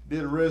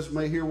did a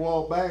resume here a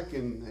while back,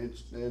 and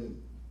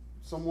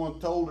someone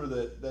told her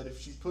that if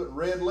she put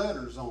red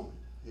letters on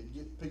it, it'd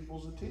get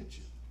people's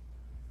attention.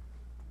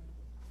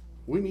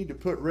 We need to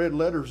put red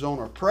letters on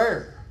our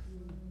prayer.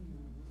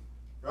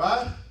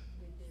 Right?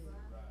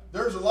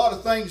 There's a lot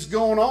of things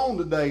going on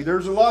today.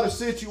 There's a lot of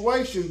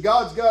situations.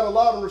 God's got a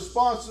lot of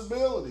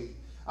responsibility.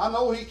 I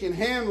know He can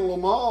handle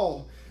them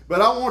all. But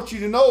I want you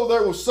to know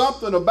there was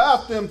something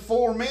about them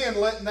 4 men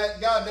letting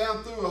that guy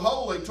down through a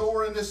hole. They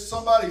tore into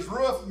somebody's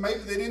roof.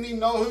 Maybe they didn't even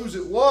know whose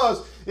it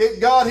was. It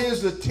got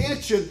his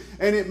attention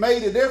and it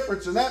made a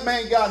difference. And that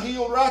man got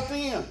healed right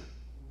then.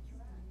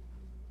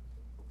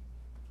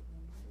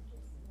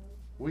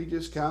 We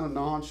just kind of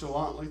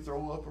nonchalantly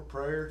throw up a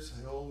prayer and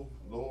say, oh,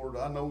 Lord,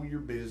 I know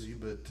you're busy,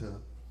 but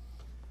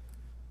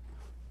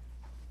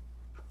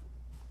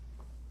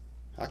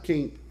I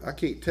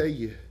can't tell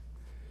you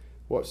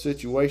what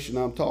situation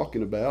I'm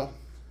talking about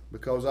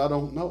because I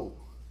don't know.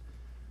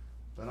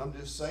 But I'm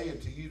just saying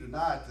to you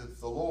tonight that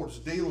if the Lord's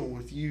dealing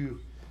with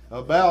you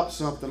about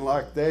something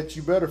like that,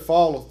 you better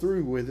follow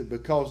through with it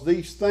because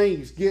these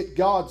things get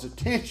God's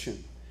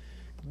attention.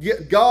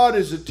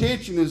 God's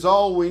attention is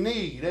all we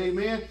need.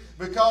 Amen?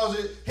 Because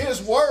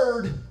His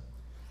Word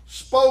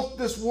spoke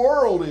this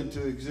world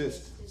into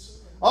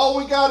existence. All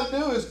we got to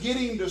do is get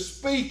Him to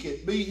speak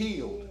it. Be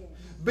healed.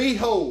 Be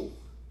whole.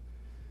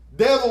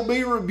 Devil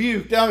be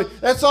rebuked. I mean,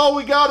 that's all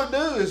we got to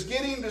do is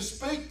get Him to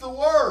speak the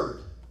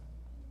Word.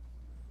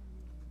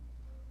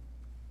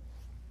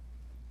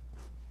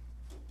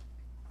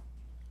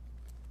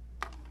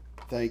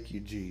 Thank you,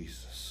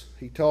 Jesus.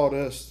 He taught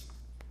us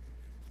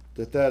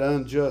that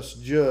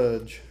unjust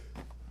judge,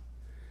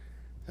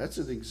 that's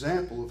an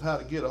example of how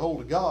to get a hold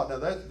of God. Now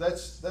that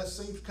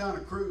seems kind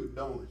of crude,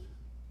 don't it?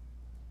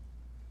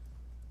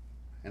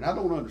 And I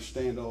don't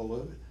understand all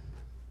of it.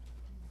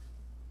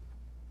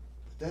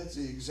 But that's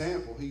the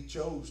example He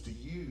chose to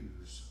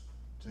use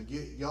to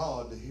get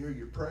God to hear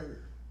your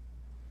prayer.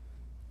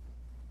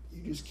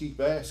 You just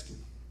keep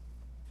asking.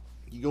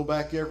 You go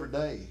back every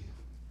day.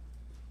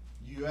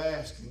 You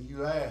ask and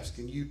you ask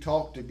and you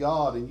talk to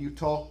God and you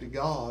talk to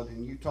God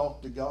and you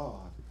talk to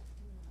God.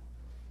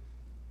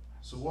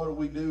 So what do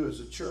we do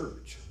as a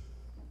church?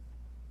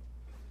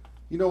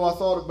 You know, I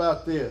thought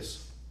about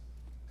this.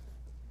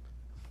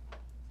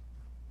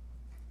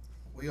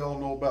 We all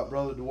know about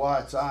Brother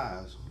Dwight's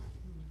eyes.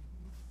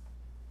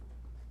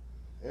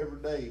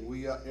 Every day,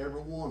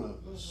 every one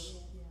of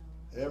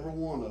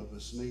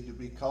us need to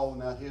be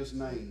calling out His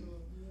name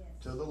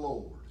to the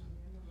Lord.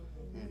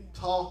 And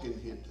talking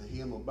to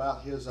Him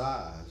about his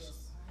eyes.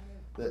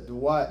 That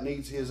Dwight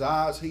needs his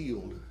eyes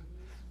healed.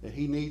 That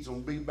he needs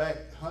them to be back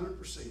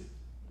 100%.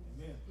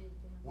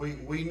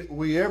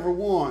 We every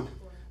one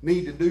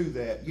need to do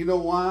that. You know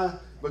why?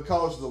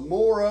 Because the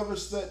more of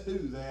us that do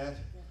that,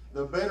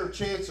 the better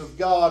chance of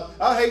God.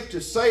 I hate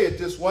to say it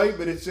this way,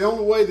 but it's the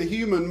only way the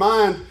human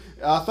mind,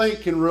 I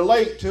think, can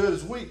relate to it.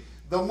 Is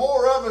the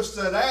more of us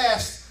that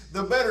ask,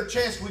 the better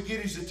chance we get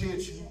His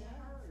attention.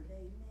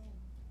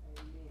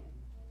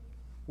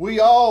 We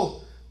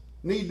all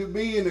need to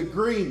be in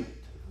agreement.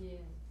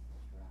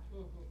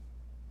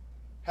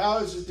 How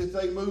is it that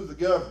they move the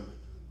government?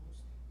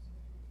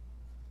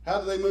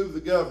 How do they move the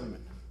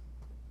government?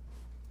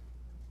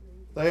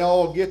 They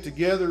all get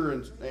together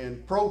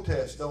and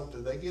protest, don't they?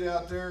 They get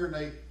out there and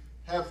they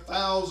have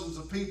thousands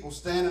of people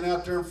standing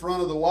out there in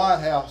front of the White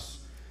House.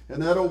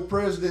 And that old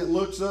president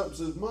looks up and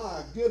says,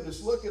 my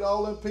goodness, look at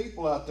all them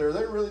people out there.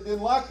 They really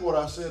didn't like what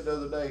I said the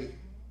other day.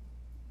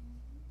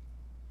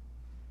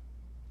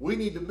 We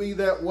need to be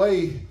that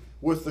way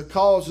with the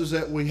causes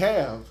that we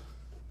have.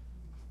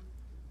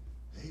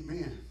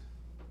 Amen.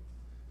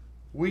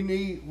 We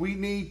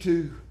need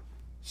to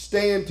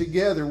stand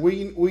together.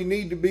 We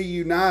need to be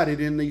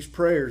united in these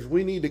prayers.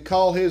 We need to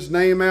call his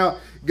name out.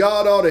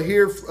 God ought to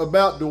hear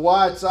about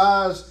Dwight's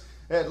eyes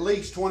at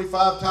least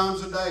 25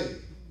 times a day.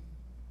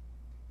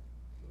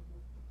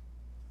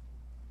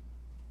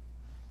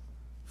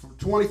 From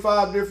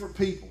 25 different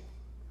people.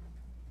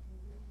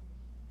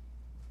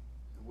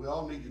 We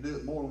all need to do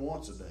it more than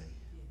once a day.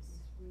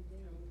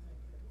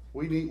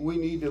 We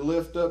need to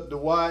lift up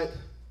Dwight.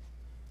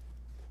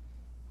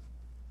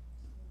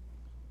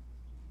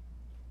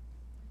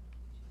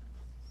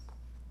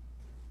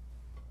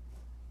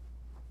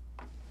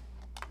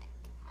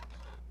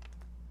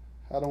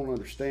 I don't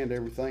understand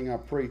everything I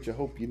preach. I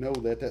hope you know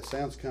that. That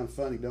sounds kind of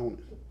funny, don't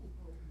it?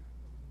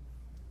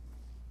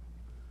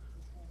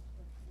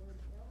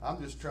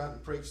 I'm just trying to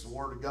preach the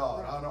Word of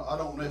God. I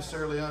don't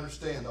necessarily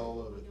understand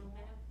all of it.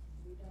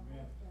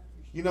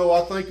 You know,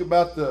 I think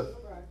about that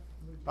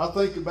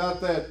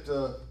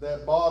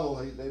bottle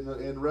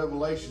in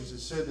Revelations. It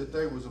said that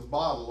there was a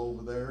bottle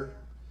over there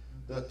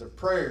that the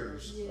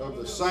prayers of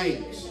the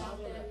saints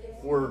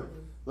were.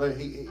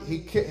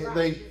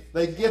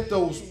 They get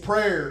those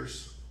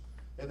prayers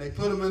and they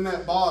put them in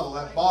that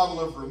bottle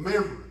of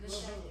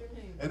remembrance.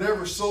 And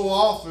ever so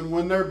often,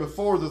 when they're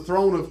before the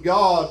throne of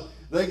God,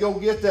 they go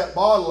get that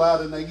bottle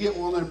out and they get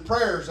one of them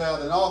prayers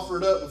out and offer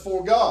it up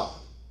before God.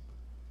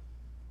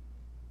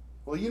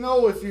 Well, you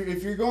know, if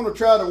you're going to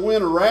try to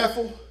win a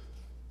raffle,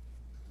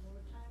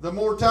 the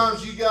more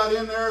times you got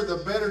in there, the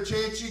better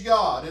chance you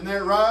got. Isn't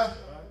that right?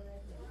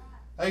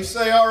 They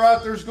say, all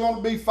right, there's going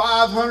to be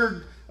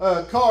 500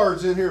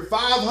 cards in here,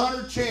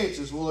 500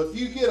 chances. Well, if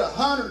you get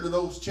 100 of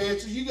those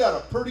chances, you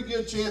got a pretty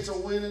good chance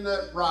of winning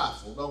that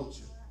raffle, don't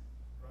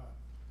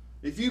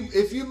you?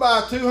 If you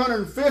buy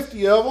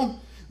 250 of them,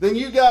 then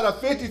you got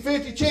a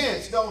 50-50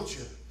 chance, don't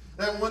you?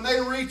 That when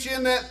they reach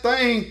in that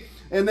thing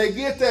and they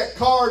get that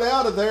card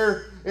out of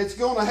there, it's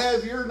going to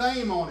have your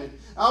name on it.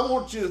 I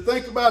want you to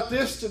think about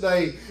this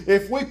today.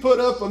 If we put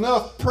up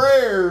enough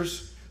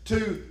prayers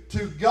to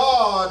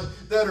God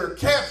that are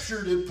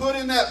captured and put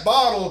in that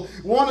bottle,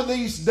 one of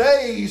these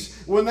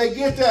days when they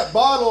get that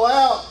bottle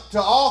out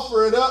to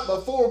offer it up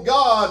before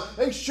God,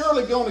 they're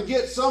surely going to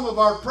get some of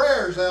our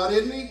prayers out,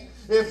 isn't he?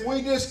 If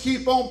we just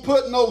keep on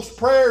putting those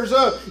prayers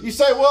up. You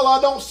say, well, I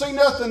don't see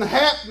nothing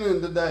happening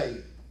today.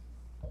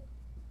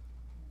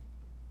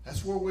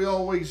 That's where we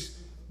always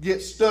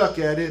get stuck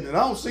at, isn't it? I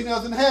don't see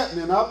nothing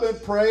happening. I've been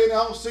praying. I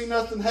don't see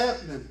nothing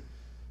happening.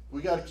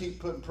 We got to keep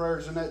putting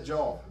prayers in that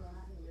jar.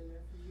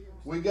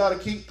 We got to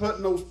keep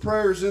putting those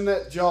prayers in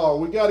that jar.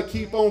 We got to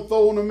keep on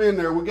throwing them in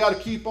there. We got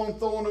to keep on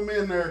throwing them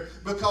in there,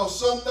 because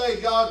someday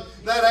God,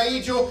 that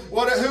angel,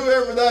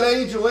 whoever that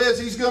angel is,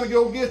 he's going to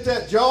go get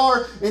that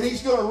jar and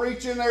he's going to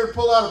reach in there and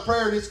pull out a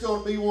prayer, and it's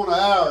going to be one of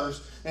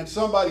ours, and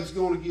somebody's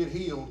going to get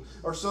healed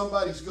or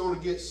somebody's going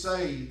to get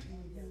saved.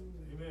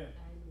 Amen.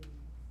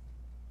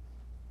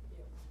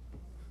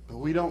 But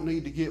we don't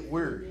need to get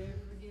weary.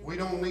 We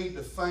don't need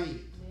to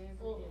faint.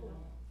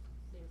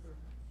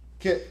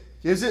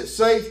 Is it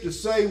safe to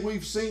say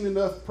we've seen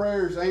enough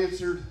prayers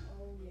answered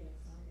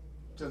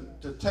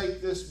to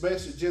take this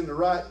message in the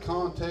right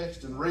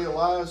context and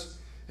realize,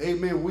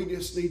 amen, we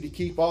just need to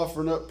keep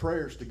offering up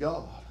prayers to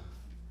God.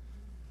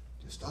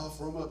 Just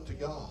offer them up to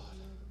God.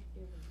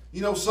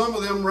 You know, some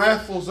of them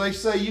raffles, they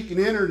say you can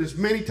enter it as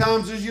many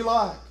times as you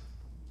like.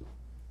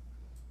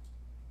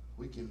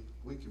 We can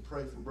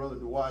pray for Brother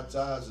Dwight's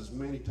eyes as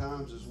many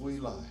times as we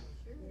like.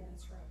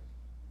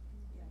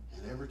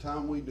 And every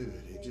time we do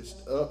it, it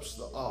just ups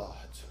the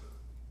odds.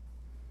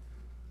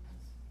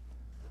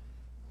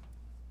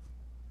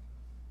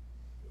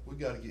 We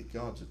got to get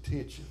God's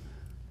attention.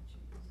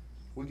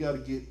 We got to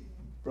get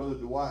Brother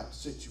Dwight's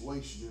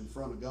situation in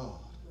front of God.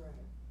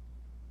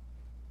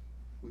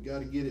 We got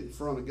to get it in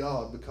front of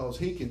God, because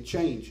he can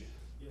change it.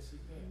 Yes, he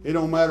can. It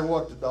don't matter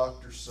what the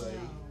doctors say.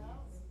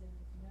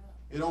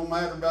 It don't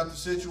matter about the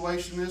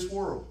situation in this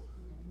world.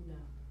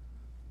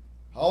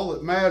 All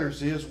that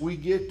matters is we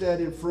get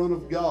that in front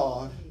of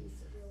God,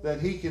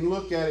 that he can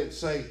look at it and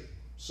say,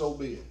 so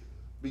be it.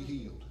 Be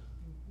healed.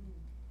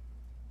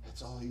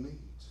 That's all he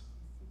needs.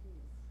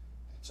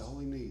 That's all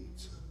he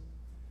needs.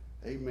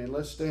 Amen.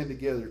 Let's stand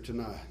together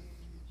tonight.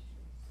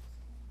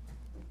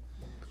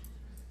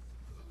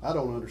 I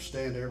don't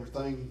understand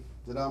everything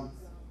that I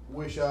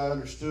wish I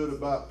understood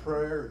about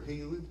prayer and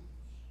healing.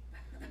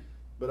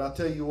 But I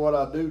tell you what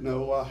I do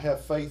know. I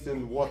have faith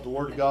in what the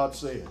Word of God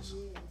says.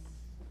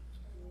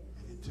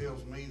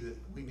 Tells me that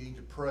we need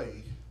to pray.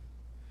 He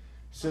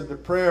said the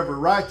prayer of a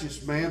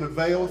righteous man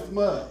availeth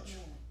much.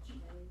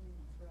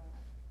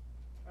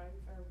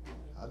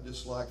 I'd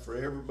just like for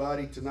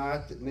everybody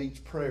tonight that needs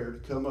prayer to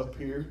come up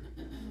here.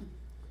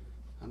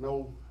 I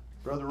know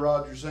Brother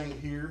Rogers ain't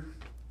here,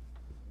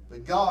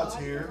 but God's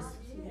here.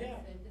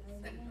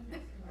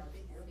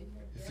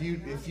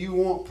 If you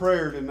want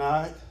prayer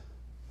tonight,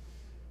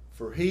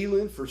 for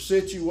healing, for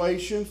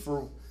situation,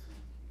 for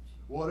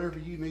whatever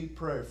you need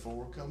prayer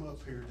for, come up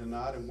here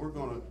tonight, and we're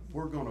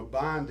gonna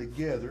bind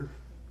together,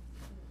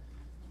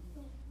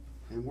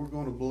 and we're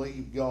gonna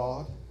believe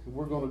God, and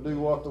we're gonna do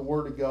what the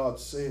Word of God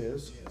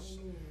says,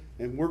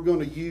 and we're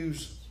gonna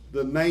use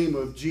the name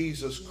of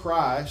Jesus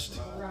Christ,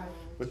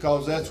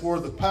 because that's where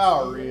the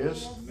power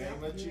is.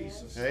 Name of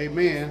Jesus.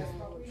 Amen.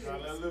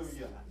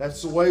 Hallelujah.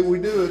 That's the way we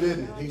do it,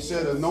 isn't it? He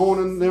said,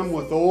 anointing them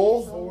with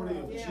oil. Authority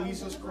of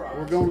Jesus Christ.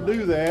 We're going to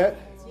do that.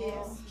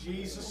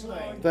 Jesus'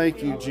 name.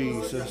 Thank you,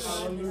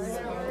 Jesus.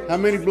 How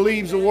many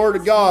believes the Word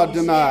of God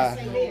tonight?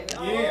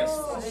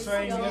 Yes.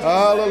 Same.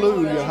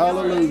 Hallelujah,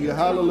 hallelujah,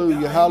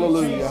 hallelujah,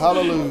 hallelujah,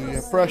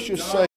 hallelujah. Precious Savior.